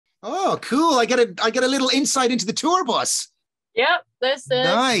Oh, cool. I get a little insight into the tour bus. Yeah, this is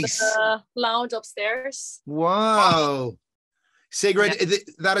Nice. the lounge upstairs. Wow. Sigrid,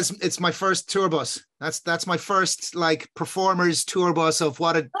 Yeah. it's my first tour bus. That's my first like performers tour bus of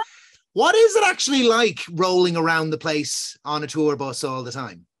what is it actually like rolling around the place on a tour bus all the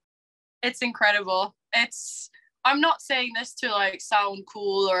time? It's incredible. I'm not saying this to like sound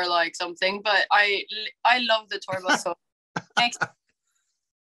cool or like something, but I love the tour bus so much.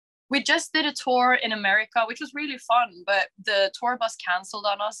 We just did a tour in America, which was really fun, but the tour bus canceled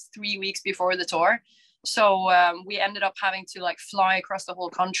on us 3 weeks before the tour. So we ended up having to like fly across the whole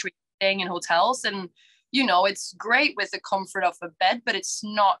country, staying in hotels. And, it's great with the comfort of a bed, but it's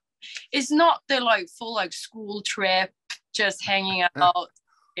not the like full like school trip, just hanging out.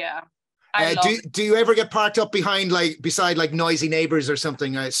 Yeah. I love it. Do you ever get parked up beside like noisy neighbors or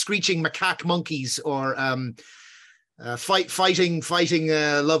something, screeching macaque monkeys or fighting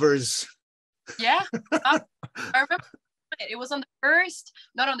lovers? Yeah. I remember it was on the first,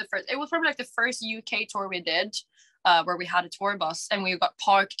 not on the first, it was probably like the first UK tour we did, where we had a tour bus and we got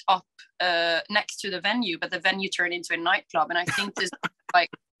parked up next to the venue, but the venue turned into a nightclub. And I think this like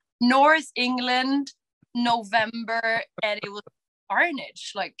North England, November, and it was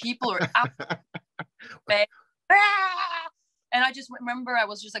carnage. Like people were out. And I just remember I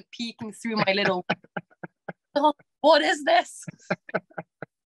was just like peeking through my little, oh, what is this?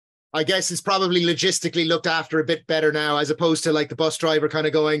 I guess it's probably logistically looked after a bit better now, as opposed to like the bus driver kind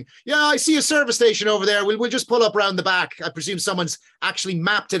of going, yeah, I see a service station over there. We'll just pull up around the back. I presume someone's actually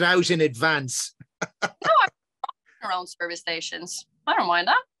mapped it out in advance. No, I'm around service stations. I don't mind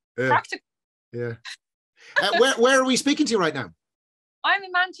that. Yeah. Practical. Yeah. Where are we speaking to right now? I'm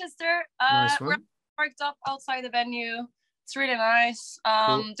in Manchester. Nice We're one. parked up outside the venue. It's really nice.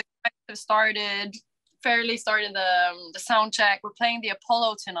 Cool. The guys have started the sound check. We're playing the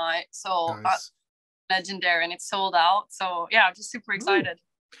Apollo tonight, so Nice. legendary, and it's sold out. So yeah, I'm just super excited.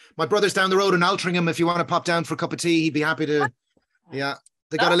 My brother's down the road in Altrincham. If you want to pop down for a cup of tea, he'd be happy to. Yeah,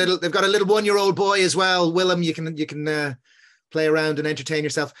 they've got a little 1-year-old boy as well. Willem, you can play around and entertain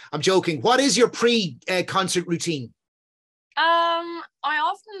yourself. I'm joking. What is your pre-concert routine? I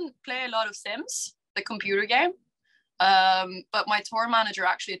often play a lot of Sims, the computer game. But my tour manager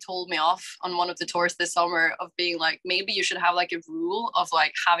actually told me off on one of the tours this summer of being like, maybe you should have like a rule of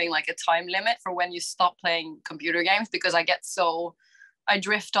like having like a time limit for when you stop playing computer games, because I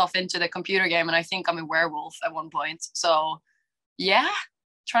drift off into the computer game and I think I'm a werewolf at one point. So yeah,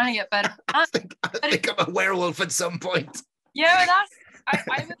 trying to get better. I think I'm a werewolf at some point. Yeah,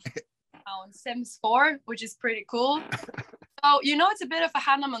 I'm on Sims 4, which is pretty cool. So, it's a bit of a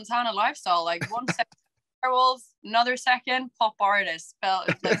Hannah Montana lifestyle. Like 1 second werewolf, another second pop artist.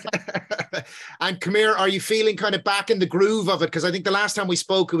 And come here, are you feeling kind of back in the groove of it? Because I think the last time we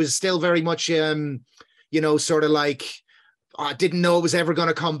spoke, it was still very much, sort of like, I didn't know it was ever going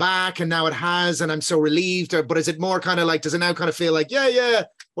to come back, and now it has, and I'm so relieved. But is it more kind of like, does it now kind of feel like, yeah,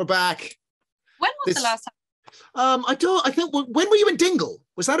 we're back? When was the last time? I think, when were you in Dingle?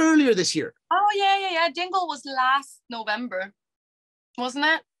 Was that earlier this year? Oh, yeah. Dingle was last November, wasn't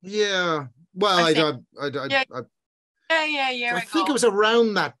it? Yeah. Well, I think it was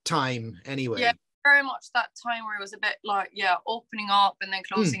around that time anyway. Yeah, very much that time where it was a bit like, opening up and then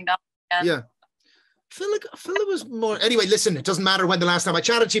closing down again. Yeah. I feel it was more. Anyway, listen, it doesn't matter when the last time I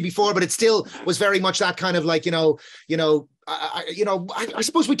chatted to you before, but it still was very much that kind of like, I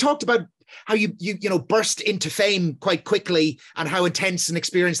suppose we talked about how you burst into fame quite quickly and how intense an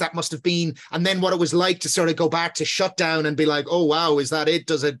experience that must have been, and then what it was like to sort of go back to shut down and be like, oh wow, is that it?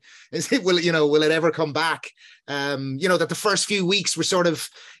 Will it ever come back? That the first few weeks were sort of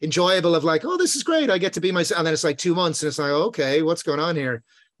enjoyable of like, oh, this is great, I get to be myself, and then it's like 2 months and it's like, okay, what's going on here?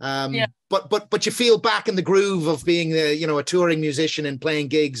 But you feel back in the groove of being a touring musician and playing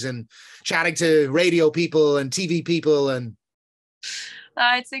gigs and chatting to radio people and TV people and.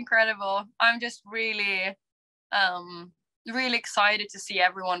 It's incredible. I'm just really, really excited to see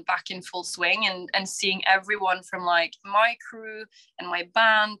everyone back in full swing and seeing everyone from like my crew and my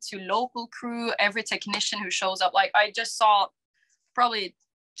band to local crew, every technician who shows up. Like I just saw probably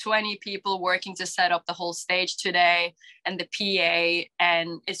 20 people working to set up the whole stage today and the PA,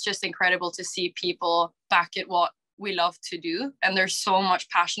 and it's just incredible to see people back at what we love to do. And there's so much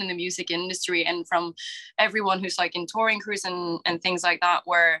passion in the music industry and from everyone who's like in touring crews and things like that,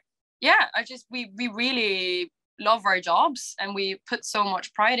 where we really love our jobs and we put so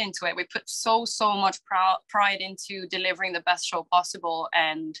much pride into it. We put so much pride into delivering the best show possible.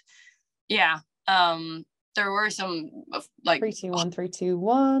 And there were some like 3, 2, 1, 3, 2,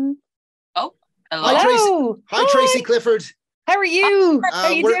 1. Oh, hello. Hi, Tracy. Hi, Tracy Clifford. How are you? How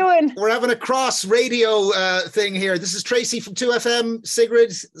you doing? We're having a cross radio thing here. This is Tracy from 2FM. Sigrid,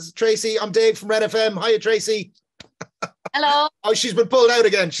 this is Tracy. I'm Dave from RedFM. Hiya, Tracy. Hello. Oh, she's been pulled out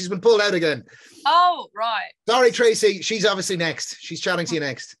again. Oh, right. Sorry, Tracy. She's obviously next. She's chatting to you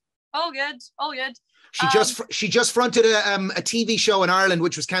next. Oh, good. She just fronted a TV show in Ireland,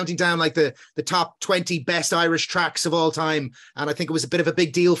 which was counting down like the top 20 best Irish tracks of all time, and I think it was a bit of a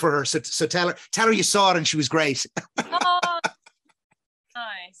big deal for her. So tell her you saw it and she was great. Oh,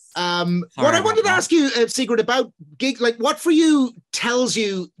 nice. What I wanted to ask you, Sigrid, about gig, like what for you tells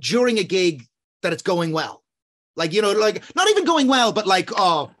you during a gig that it's going well, like like not even going well, but like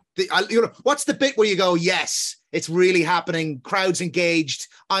what's the bit where you go, yes, it's really happening, crowd's engaged,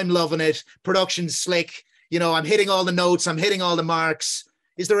 I'm loving it, production's slick, I'm hitting all the notes, I'm hitting all the marks.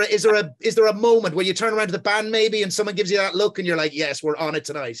 Is there a moment where you turn around to the band maybe and someone gives you that look and you're like, yes, we're on it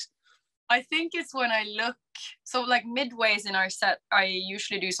tonight? I think it's when I look, so like midways in our set, I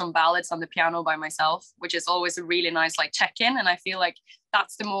usually do some ballads on the piano by myself, which is always a really nice like check-in. And I feel like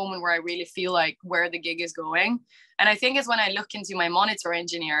that's the moment where I really feel like where the gig is going. And I think it's when I look into my monitor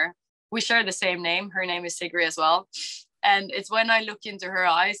engineer. We share the same name. Her name is Sigrid as well. And it's when I look into her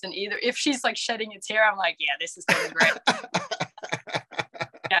eyes and either if she's like shedding a tear, I'm like, yeah, this is going great.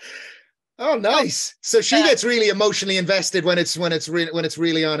 Yeah. Oh, nice. So she gets really emotionally invested when it's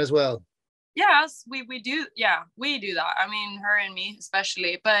really on as well. Yes, we do. Yeah, we do that. I mean, her and me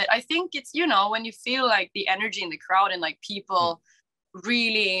especially. But I think it's, when you feel like the energy in the crowd and like people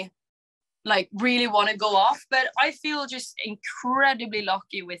really want to go off. But I feel just incredibly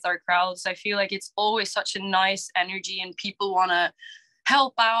lucky with our crowds. I feel like it's always such a nice energy and people want to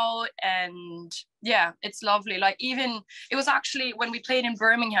help out, and yeah, it's lovely. Like even it was actually when we played in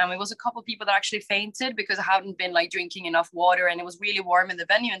Birmingham, it was a couple of people that actually fainted because I hadn't been like drinking enough water and it was really warm in the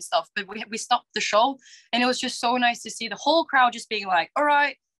venue and stuff, but we stopped the show and it was just so nice to see the whole crowd just being like, all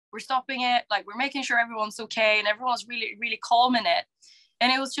right, we're stopping it, like we're making sure everyone's okay, and everyone's really really calm in it.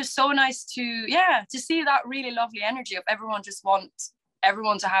 And it was just so nice to see that really lovely energy of everyone just wants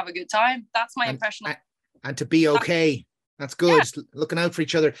everyone to have a good time. That's my impression. And to be okay. That's good. Yeah. Looking out for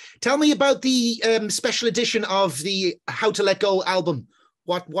each other. Tell me about the special edition of the How to Let Go album.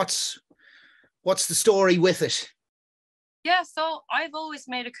 What's the story with it? Yeah, so I've always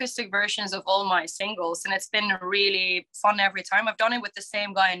made acoustic versions of all my singles, and it's been really fun every time. I've done it with the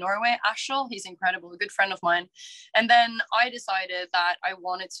same guy in Norway, Ashel. He's incredible, a good friend of mine. And then I decided that I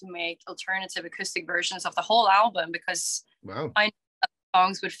wanted to make alternative acoustic versions of the whole album because I knew that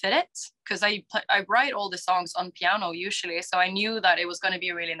songs would fit it, because I write all the songs on piano usually. So I knew that it was going to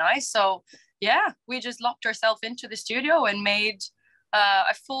be really nice. So yeah, we just locked ourselves into the studio and made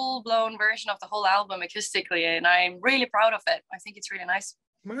a full-blown version of the whole album acoustically, and I'm really proud of it. I think it's really nice.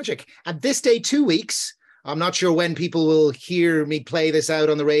 Magic. And this day 2 weeks, I'm not sure when people will hear me play this out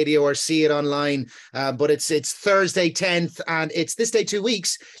on the radio or see it online, but it's Thursday 10th, and it's this day 2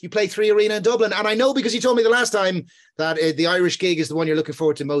 weeks. You play 3 Arena in Dublin, and I know because you told me the last time that the Irish gig is the one you're looking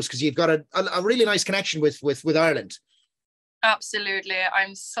forward to most because you've got a really nice connection with Ireland. Absolutely.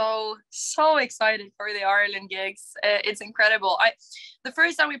 I'm so excited for the Ireland gigs. It's incredible. The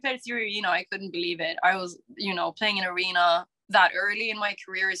first time we played 3 Arena, I couldn't believe it. I was, playing an arena that early in my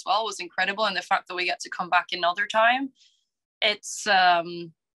career as well was incredible. And the fact that we get to come back another time, it's,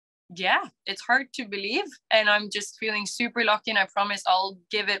 it's hard to believe. And I'm just feeling super lucky. And I promise I'll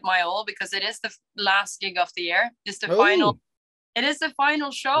give it my all because it is the last gig of the year. It's the final. It is the final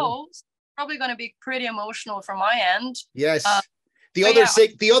show. Probably going to be pretty emotional from my end. Yes. The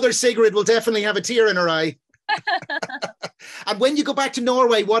other Sigrid will definitely have a tear in her eye. And when you go back to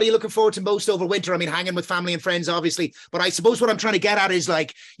Norway, what are you looking forward to most over winter? I mean, hanging with family and friends, obviously, but I suppose what I'm trying to get at is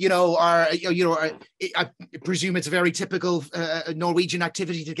like, I presume it's a very typical Norwegian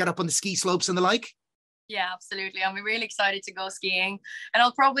activity to get up on the ski slopes and the like. Yeah, absolutely. I'm really excited to go skiing, and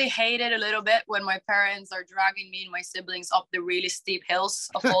I'll probably hate it a little bit when my parents are dragging me and my siblings up the really steep hills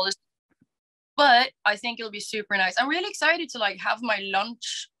of all this. But I think it'll be super nice. I'm really excited to like have my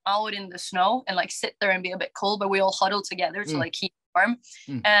lunch out in the snow and like sit there and be a bit cold, but we all huddle together to like keep warm.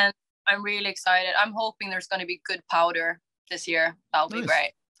 And I'm really excited. I'm hoping there's going to be good powder this year. That'll be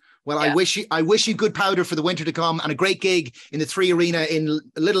great. Well, yeah. I wish you good powder for the winter to come and a great gig in the 3 Arena in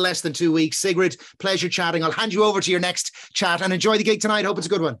a little less than 2 weeks. Sigrid, pleasure chatting. I'll hand you over to your next chat and enjoy the gig tonight. Hope it's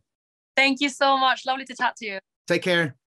a good one. Thank you so much. Lovely to chat to you. Take care.